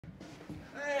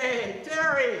Hey,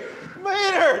 Terry!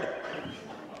 Maynard!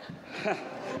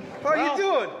 How you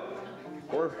doing?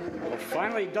 We're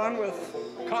finally done with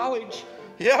college.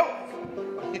 Yep.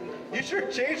 You sure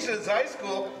changed since high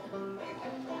school.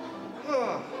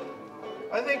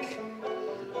 I think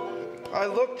I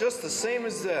look just the same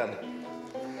as then.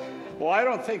 Well, I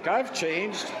don't think I've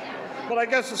changed, but I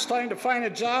guess it's time to find a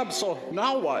job, so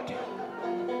now what?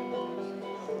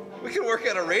 We can work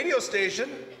at a radio station.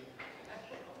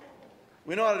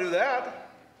 We know how to do that.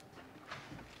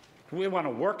 Do we want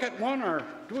to work at one, or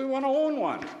do we want to own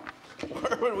one?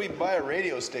 Where would we buy a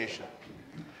radio station?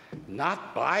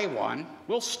 Not buy one.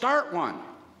 We'll start one.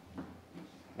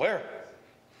 Where?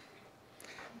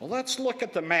 Well, let's look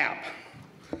at the map.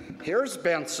 Here's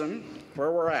Benson,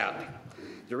 where we're at.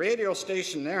 The radio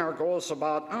station there goes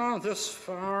about, this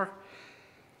far.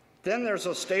 Then there's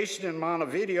a station in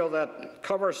Montevideo that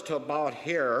covers to about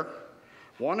here.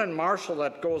 One in Marshall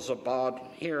that goes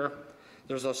about here.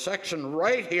 There's a section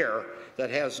right here that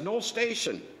has no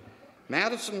station.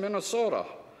 Madison, Minnesota.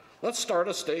 Let's start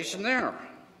a station there.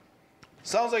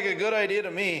 Sounds like a good idea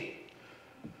to me.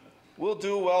 We'll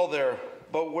do well there,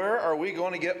 but where are we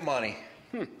going to get money?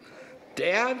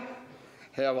 Dad,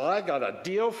 have I got a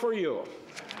deal for you.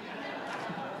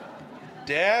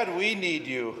 Dad, we need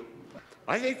you.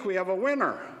 I think we have a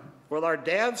winner. With our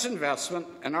dad's investment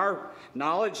and our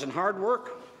knowledge and hard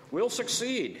work, we'll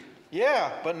succeed.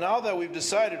 Yeah, but now that we've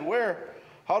decided where,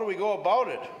 how do we go about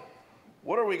it?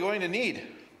 What are we going to need?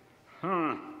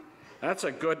 That's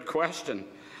a good question.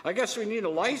 I guess we need a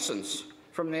license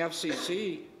from the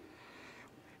FCC.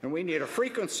 And we need a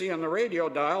frequency on the radio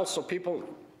dial so people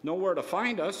know where to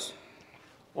find us.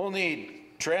 We'll need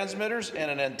transmitters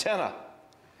and an antenna.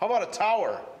 How about a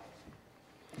tower?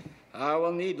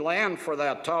 We'll need land for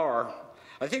that tower.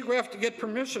 I think we have to get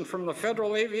permission from the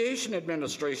Federal Aviation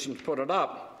Administration to put it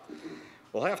up.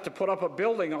 We'll have to put up a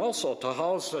building also to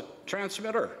house the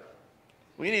transmitter.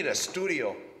 We need a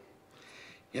studio.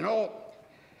 You know,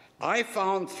 I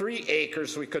found 3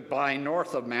 acres we could buy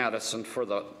north of Madison for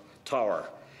the tower.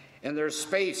 And there's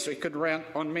space we could rent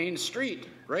on Main Street,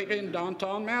 right in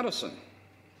downtown Madison.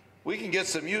 We can get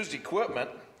some used equipment.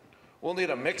 We'll need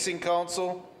a mixing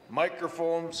console,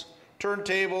 microphones,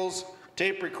 turntables,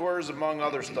 tape recorders, among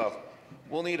other stuff.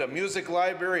 We'll need a music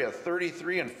library of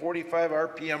 33 and 45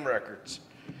 RPM records.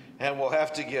 And we'll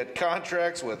have to get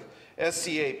contracts with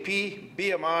SCAP,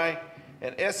 BMI,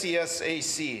 and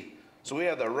SESAC, so we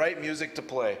have the right music to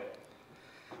play.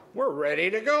 We're ready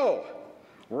to go.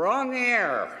 We're on the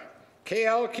air.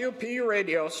 KLQP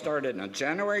radio started on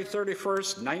January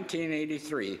 31st,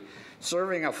 1983,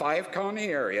 serving a 5-county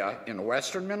area in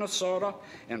western Minnesota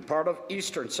and part of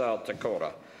eastern South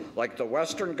Dakota. Like the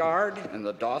Western Guard and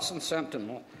the Dawson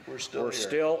Sentinel, we're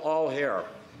still all here.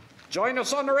 Join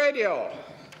us on the radio.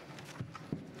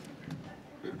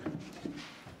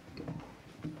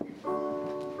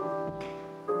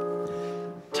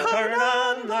 Turn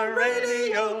on the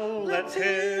radio, let's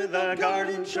hear the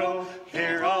garden show,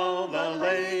 hear all the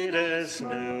latest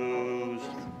news.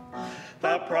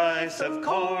 The price of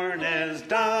corn is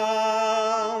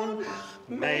down,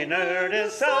 Maynard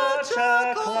is such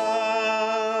a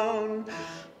clown.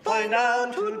 Find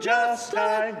out who just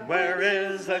died, where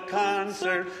is the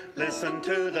concert, listen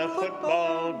to the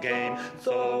football game.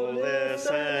 So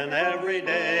listen every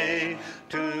day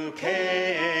to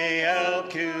KLQP,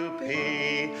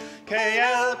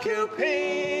 KLQP.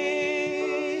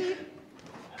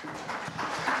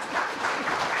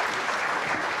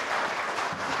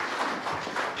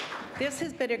 This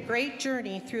has been a great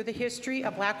journey through the history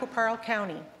of Lac-qui-Parle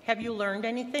County. Have you learned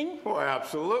anything? Oh,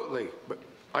 absolutely. But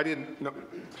I didn't know. I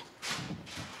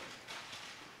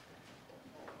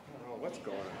don't know what's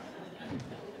going on.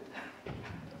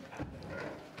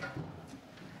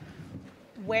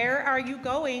 Where are you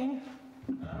going?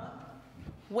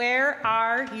 Where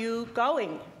are you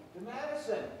going? To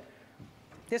Madison.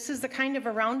 This is the kind of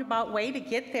a roundabout way to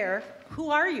get there.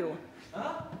 Who are you?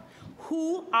 Huh?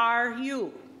 Who are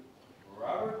you?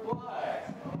 Robert Bly.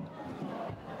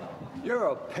 You're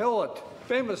a poet,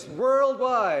 famous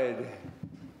worldwide.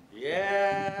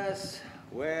 Yes,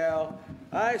 well,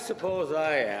 I suppose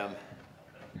I am.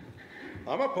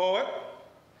 I'm a poet.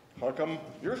 How come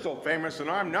you're so famous and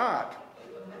I'm not?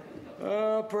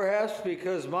 Perhaps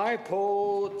because my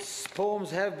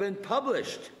poems have been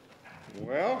published.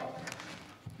 Well,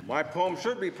 my poem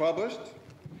should be published.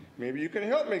 Maybe you can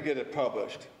help me get it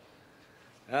published.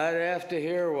 I'd have to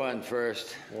hear one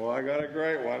first. Well, I got a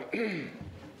great one.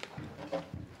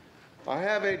 I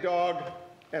have a dog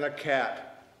and a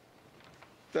cat.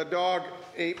 The dog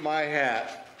ate my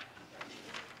hat.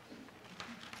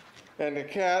 and the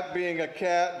cat, being a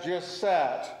cat, just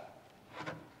sat.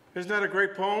 Isn't that a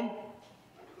great poem?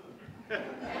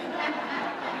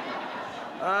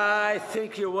 I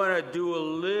think you want to do a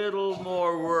little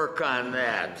more work on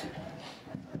that.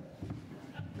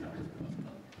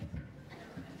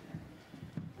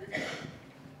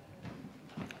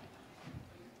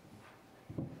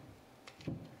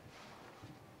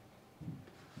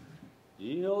 Do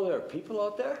you know there are people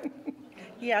out there?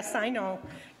 Yes, I know.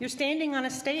 You're standing on a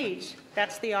stage.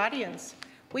 That's the audience.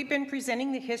 We've been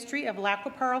presenting the history of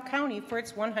Lac-qui-Parle County for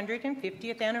its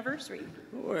 150th anniversary.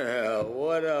 Well,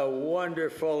 what a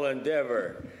wonderful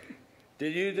endeavor.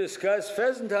 Did you discuss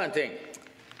pheasant hunting?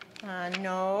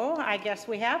 No, I guess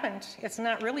we haven't. It's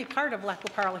not really part of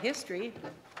Lac-qui-Parle history.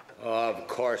 Of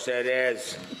course it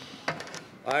is.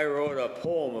 I wrote a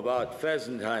poem about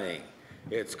pheasant hunting.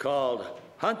 It's called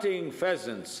Hunting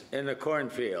Pheasants in the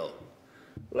Cornfield.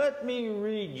 Let me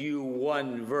read you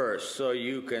one verse so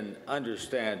you can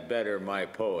understand better my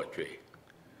poetry.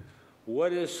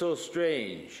 What is so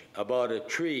strange about a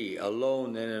tree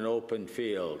alone in an open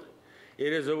field?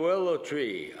 It is a willow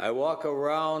tree. I walk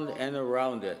around and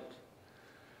around it.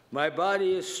 My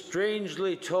body is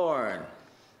strangely torn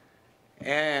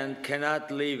and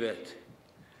cannot leave it.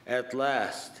 At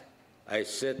last, I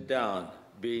sit down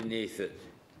beneath it.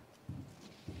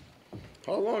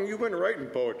 How long you been writing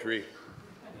poetry?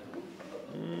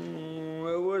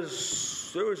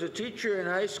 There was a teacher in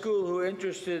high school who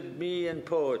interested me in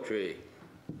poetry.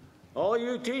 All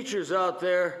you teachers out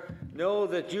there know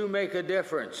that you make a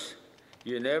difference.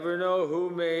 You never know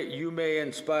who you may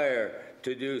inspire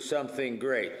to do something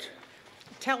great.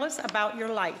 Tell us about your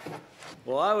life.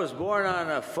 Well, I was born on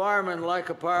a farm in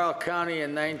Lac-qui-Parle County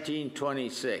in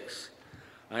 1926.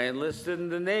 I enlisted in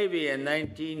the Navy in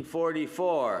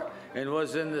 1944 and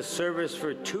was in the service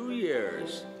for 2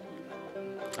 years.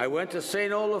 I went to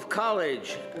St. Olaf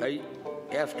College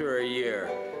after a year,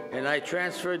 and I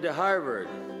transferred to Harvard.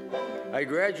 I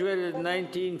graduated in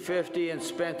 1950 and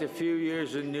spent a few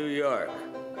years in New York.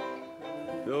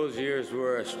 Those years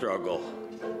were a struggle.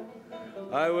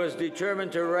 I was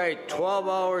determined to write 12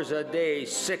 hours a day,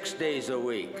 6 days a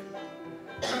week.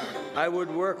 I would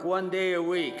work 1 day a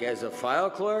week as a file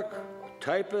clerk,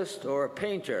 typist, or a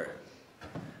painter.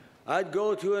 I'd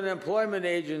go to an employment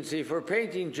agency for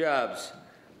painting jobs,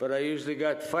 but I usually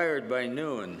got fired by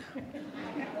noon.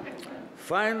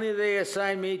 Finally, they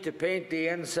assigned me to paint the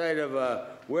inside of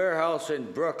a warehouse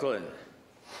in Brooklyn.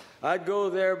 I'd go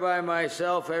there by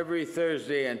myself every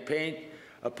Thursday and paint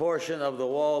a portion of the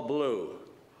wall blue.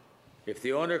 If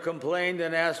the owner complained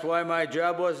and asked why my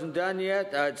job wasn't done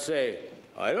yet, I'd say,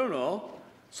 I don't know.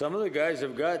 Some of the guys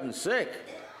have gotten sick.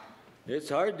 It's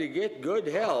hard to get good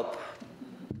help.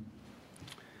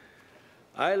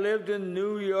 I lived in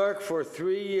New York for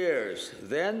 3 years.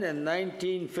 Then, in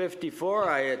 1954,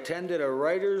 I attended a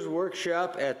writer's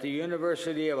workshop at the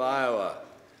University of Iowa.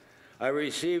 I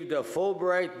received a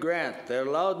Fulbright grant that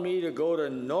allowed me to go to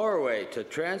Norway to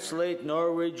translate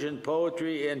Norwegian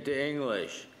poetry into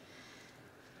English.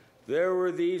 There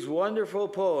were these wonderful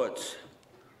poets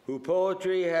whose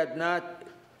poetry had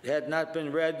not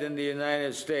been read in the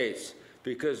United States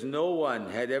because no one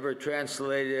had ever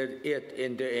translated it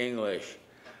into English.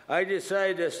 I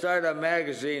decided to start a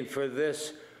magazine for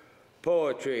this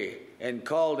poetry and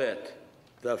called it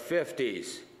the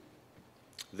 50s,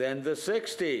 then the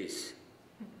 60s,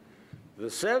 the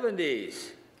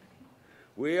 70s.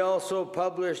 We also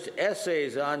published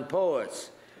essays on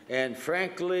poets and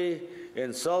frankly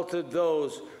insulted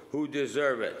those who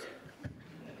deserve it.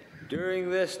 During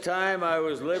this time, I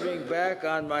was living back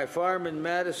on my farm in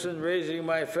Madison, raising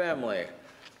my family.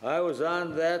 I was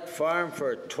on that farm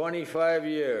for 25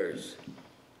 years.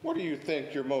 What do you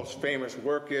think your most famous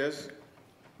work is?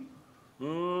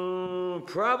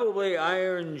 Probably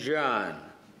Iron John,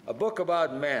 a book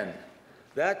about men.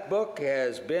 That book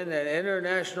has been an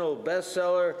international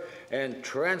bestseller and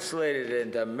translated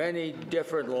into many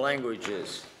different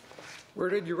languages. Where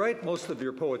did you write most of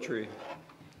your poetry?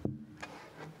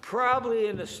 Probably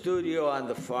in the studio on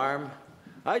the farm.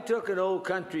 I took an old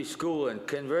country school and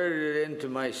converted it into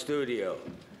my studio.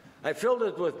 I filled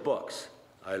it with books.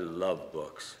 I love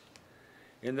books.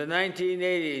 In the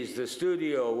 1980s, the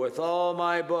studio with all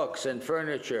my books and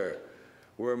furniture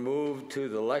were moved to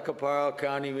the Lac-qui-Parle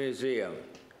County Museum.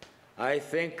 I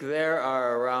think there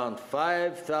are around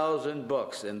 5,000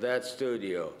 books in that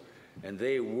studio, and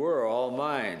they were all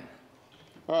mine.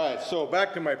 All right, so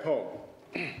back to my poem.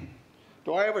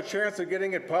 Do I have a chance of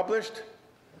getting it published?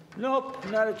 Nope,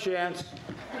 not a chance.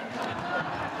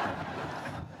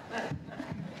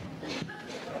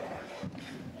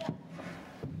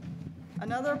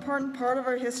 Another important part of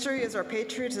our history is our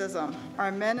patriotism,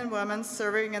 our men and women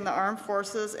serving in the armed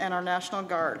forces and our National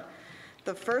Guard.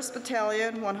 The 1st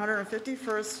Battalion,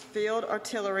 151st Field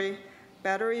Artillery,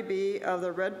 Battery B of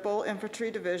the Red Bull Infantry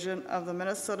Division of the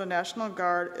Minnesota National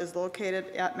Guard is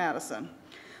located at Madison.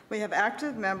 We have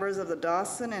active members of the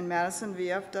Dawson and Madison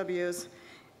VFWs,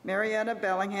 Marietta,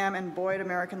 Bellingham, and Boyd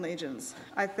American Legions.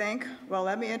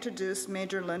 Let me introduce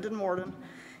Major Lyndon Worden,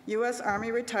 U.S.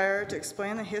 Army retired, to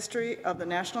explain the history of the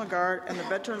National Guard and the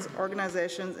veterans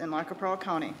organizations in Lac-qui-Parle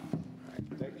County.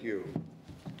 Thank you.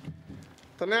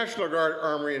 The National Guard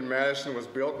Armory in Madison was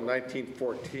built in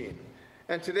 1914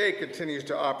 and today continues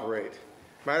to operate.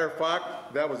 Matter of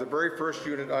fact, that was the very first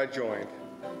unit I joined.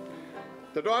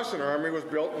 The Dawson Armory was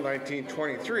built in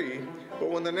 1923, but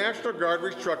when the National Guard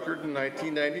restructured in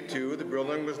 1992, the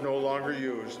building was no longer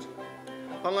used.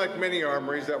 Unlike many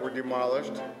armories that were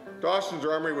demolished, Dawson's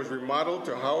Armory was remodeled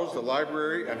to house the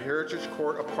library and Heritage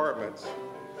Court apartments.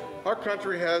 Our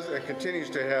country has and continues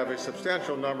to have a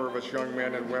substantial number of its young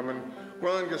men and women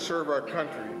willing to serve our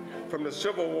country, from the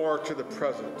Civil War to the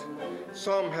present.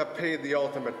 Some have paid the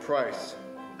ultimate price.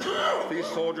 These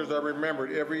soldiers are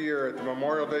remembered every year at the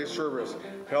Memorial Day service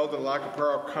held in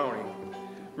Lac-qui-Parle County.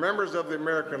 Members of the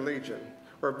American Legion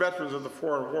or veterans of the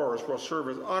foreign wars will serve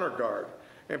as honor guard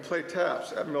and play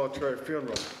taps at military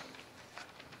funerals.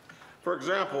 For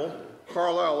example,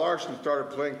 Carlisle Larson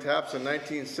started playing taps in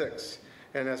 1906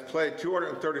 and has played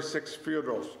 236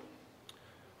 funerals.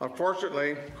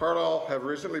 Unfortunately, Carlisle has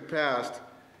recently passed,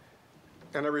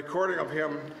 and a recording of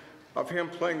him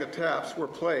playing the taps were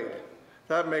played.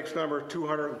 That makes number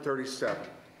 237.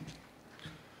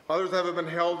 Others have been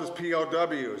held as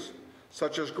POWs,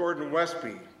 such as Gordon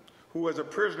Westby, who was a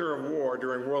prisoner of war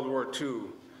during World War II.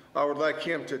 I would like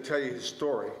him to tell you his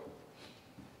story.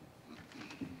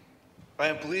 I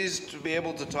am pleased to be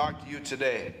able to talk to you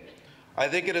today. I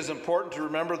think it is important to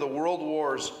remember the world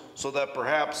wars so that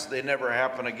perhaps they never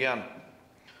happen again.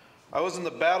 I was in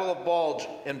the Battle of Bulge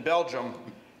in Belgium,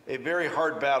 a very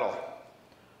hard battle.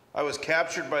 I was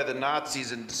captured by the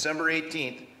Nazis on December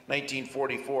 18,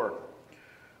 1944.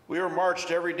 We were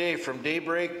marched every day from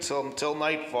daybreak until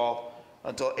nightfall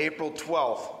until April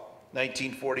 12,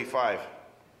 1945.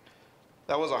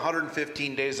 That was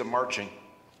 115 days of marching.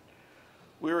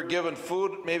 We were given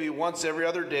food maybe once every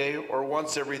other day or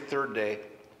once every third day,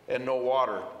 and no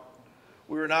water.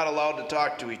 We were not allowed to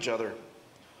talk to each other.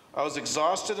 I was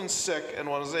exhausted and sick and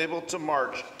wasn't able to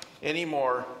march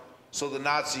anymore, so the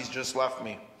Nazis just left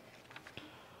me.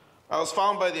 I was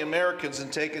found by the Americans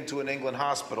and taken to an England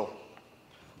hospital.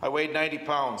 I weighed 90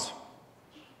 pounds,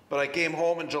 but I came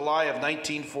home in July of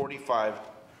 1945.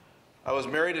 I was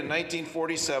married in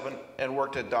 1947 and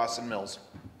worked at Dawson Mills.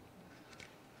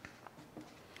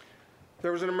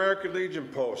 There was an American Legion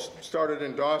post started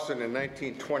in Dawson in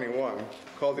 1921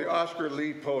 called the Oscar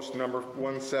Lee Post number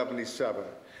 177,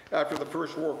 after the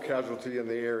first war casualty in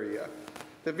the area.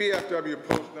 The VFW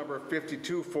post number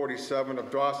 5247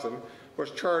 of Dawson was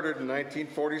chartered in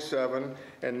 1947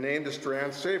 and named the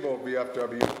Strand Sable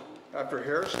VFW after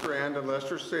Harris Strand and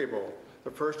Lester Sable,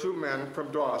 the first two men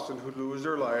from Dawson who lose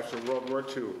their lives in World War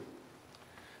II.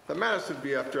 The Madison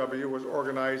VFW was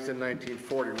organized in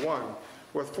 1941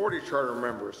 with 40 charter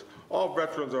members, all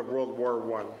veterans of World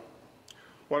War I.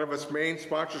 One of its main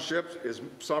sponsorships is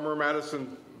Summer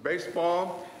Madison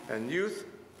Baseball and Youth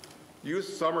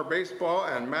Summer Baseball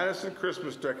and Madison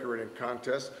Christmas Decorating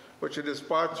Contest, which it has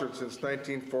sponsored since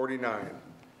 1949.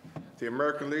 The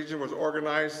American Legion was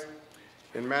organized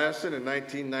in Madison in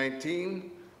 1919.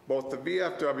 Both the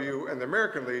VFW and the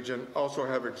American Legion also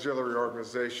have auxiliary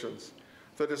organizations.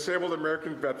 The Disabled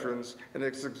American Veterans and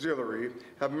its auxiliary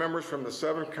have members from the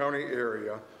 7-county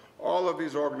area. All of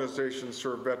these organizations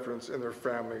serve veterans and their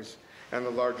families and the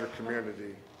larger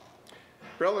community.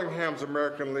 Bellingham's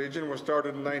American Legion was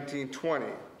started in 1920.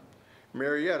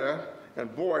 Marietta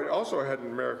and Boyd also had an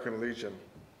American Legion.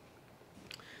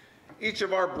 Each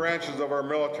of our branches of our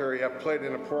military have played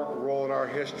an important role in our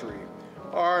history.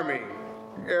 Army,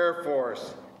 Air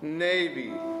Force, Navy,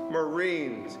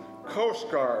 Marines, Coast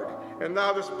Guard, and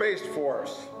now the Space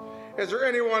Force. Is there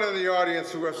anyone in the audience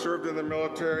who has served in the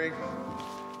military?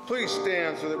 Please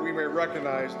stand so that we may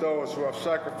recognize those who have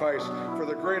sacrificed for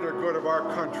the greater good of our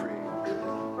country.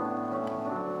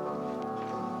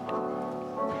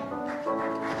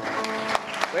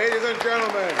 Ladies and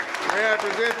gentlemen, may I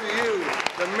present to you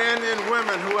the men and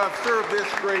women who have served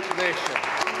this great nation.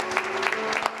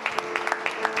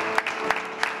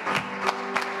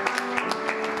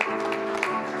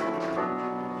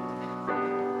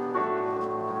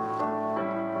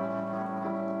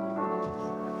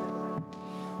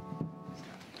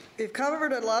 We've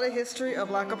covered a lot of history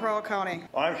of Lac-qui-Parle County.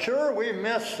 I'm sure we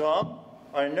missed some.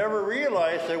 I never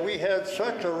realized that we had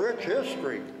such a rich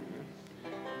history.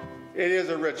 It is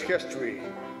a rich history.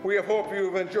 We hope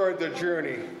you've enjoyed the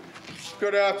journey.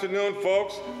 Good afternoon,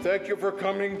 folks. Thank you for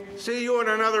coming. See you in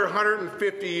another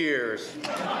 150 years.